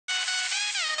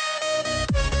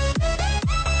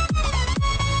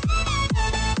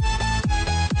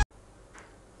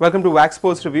Welcome to Wax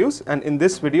Sports Reviews, and in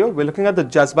this video we're looking at the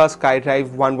Jazba Skydrive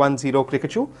 110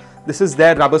 cricket shoe. This is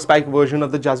their rubber spike version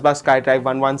of the Jazba Skydrive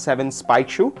 117 spike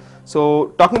shoe.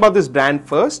 So talking about this brand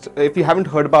first, if you haven't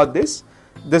heard about this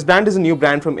brand is a new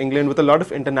brand from England with a lot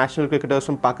of international cricketers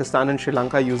from Pakistan and Sri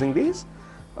Lanka using these.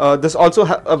 This also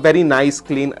has a very nice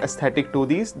clean aesthetic to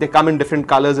these. They come in different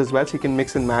colors as well, so you can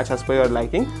mix and match as per your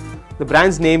liking. The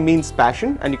brand's name means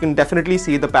passion, and you can definitely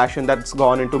see the passion that's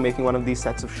gone into making one of these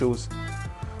sets of shoes.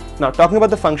 Now talking about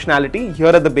the functionality, here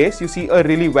at the base you see a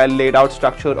really well laid out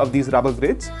structure of these rubber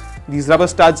grids. These rubber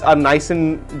studs are nice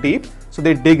and deep, so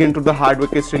they dig into the hard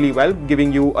wickets really well,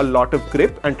 giving you a lot of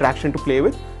grip and traction to play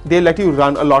with. They let you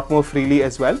run a lot more freely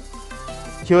as well.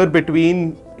 Here at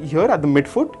the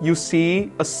midfoot, you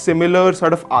see a similar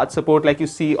sort of arch support like you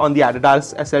see on the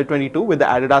Adidas SL22 with the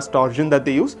Adidas torsion that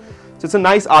they use. So it's a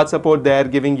nice arch support there,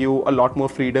 giving you a lot more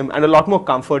freedom and a lot more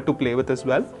comfort to play with as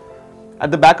well. At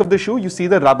the back of the shoe, you see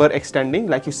the rubber extending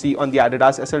like you see on the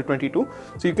Adidas SL22.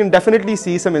 So you can definitely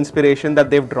see some inspiration that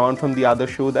they've drawn from the other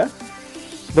shoe there.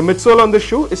 The midsole on the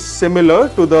shoe is similar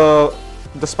to the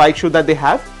spike shoe that they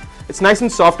have. It's nice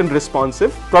and soft and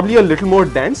responsive, probably a little more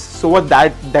dense. So what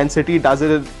that density does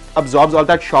is it absorbs all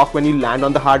that shock when you land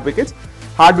on the hard wickets.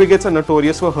 Hard wickets are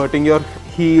notorious for hurting your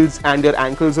heels and your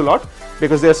ankles a lot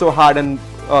because they're so hard and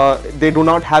they do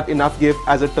not have enough give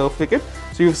as a turf wicket.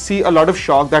 So you see a lot of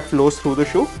shock that flows through the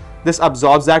shoe. This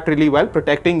absorbs that really well,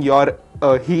 protecting your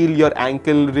heel, your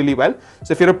ankle really well.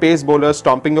 So if you're a pace bowler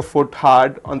stomping your foot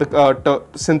hard on the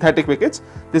synthetic wickets,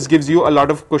 this gives you a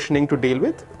lot of cushioning to deal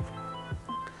with.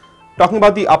 Talking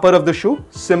about the upper of the shoe,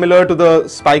 similar to the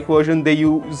spike version, they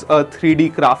use a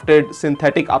 3D crafted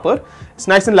synthetic upper. It's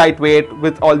nice and lightweight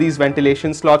with all these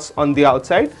ventilation slots on the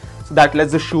outside, so that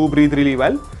lets the shoe breathe really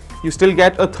well. You still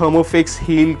get a THERMOFIX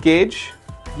heel cage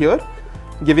here,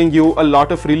 giving you a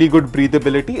lot of really good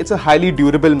breathability. It's a highly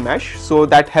durable mesh, so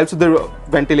that helps with the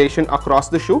ventilation across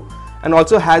the shoe, and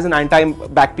also has an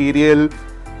antibacterial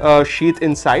sheath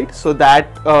inside, so that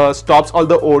stops all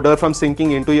the odor from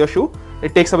sinking into your shoe.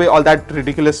 It takes away all that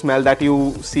ridiculous smell that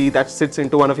you see that sits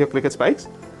into one of your cricket spikes.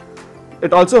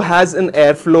 It also has an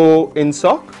airflow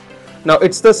insock. Now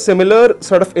it's the similar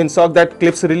sort of insock that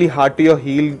clips really hard to your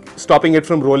heel, stopping it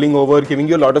from rolling over, giving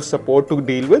you a lot of support to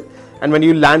deal with. And when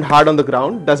you land hard on the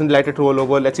ground, doesn't let it roll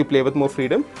over, lets you play with more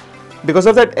freedom. Because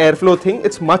of that airflow thing,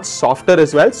 it's much softer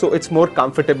as well, so it's more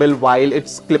comfortable while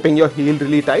it's clipping your heel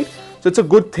really tight. So it's a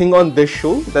good thing on this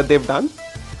shoe that they've done.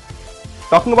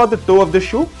 Talking about the toe of the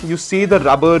shoe, you see the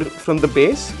rubber from the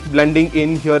base blending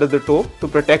in here at the toe to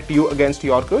protect you against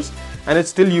Yorkers, and it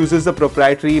still uses the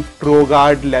proprietary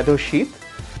PROGUARD leather sheath.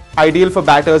 Ideal for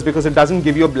batters because it doesn't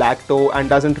give you a black toe and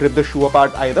doesn't rip the shoe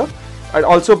apart either. And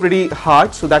also pretty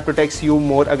hard, so that protects you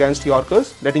more against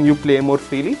Yorkers, letting you play more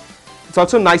freely. It's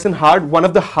also nice and hard, one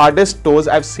of the hardest toes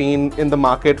I've seen in the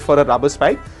market for a rubber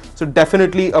spike, so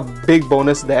definitely a big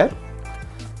bonus there.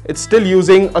 It's still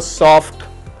using a soft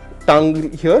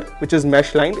tongue here, which is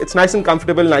mesh lined. It's nice and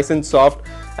comfortable, nice and soft,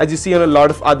 as you see on a lot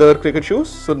of other cricket shoes,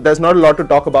 so there's not a lot to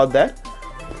talk about there.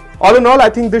 All in all, I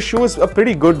think this shoe is a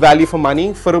pretty good value for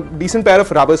money. For a decent pair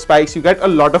of rubber spikes, you get a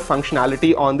lot of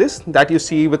functionality on this that you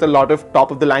see with a lot of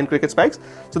top of the line cricket spikes.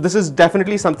 So this is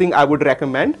definitely something I would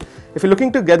recommend. If you're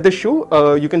looking to get this shoe,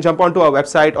 you can jump onto our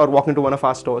website or walk into one of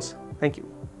our stores. Thank you.